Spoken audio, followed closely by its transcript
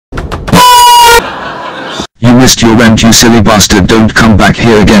You missed your rent, you silly bastard. Don't come back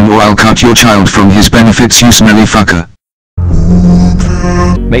here again or I'll cut your child from his benefits, you smelly fucker.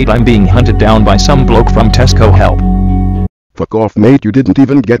 Mate, I'm being hunted down by some bloke from Tesco, help. Fuck off, mate, you didn't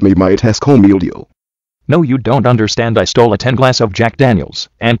even get me my Tesco meal deal. No, you don't understand. I stole a 10 glass of Jack Daniels,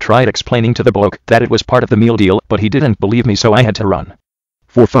 and tried explaining to the bloke that it was part of the meal deal, but he didn't believe me, so I had to run.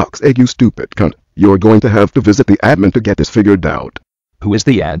 For fuck's sake, you stupid cunt. You're going to have to visit the admin to get this figured out. Who is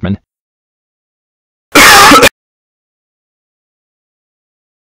the admin?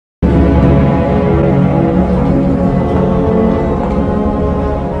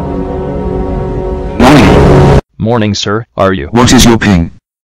 Morning, sir. Are you? What is your ping?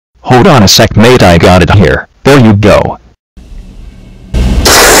 Hold on a sec, mate. I got it here. There you go.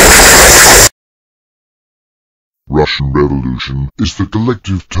 Russian Revolution is the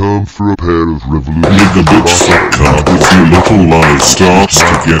collective term for a pair of revolutionary fucker. If your little life starts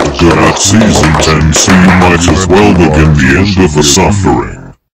to get good at season 10, so you might as well begin the end of the suffering.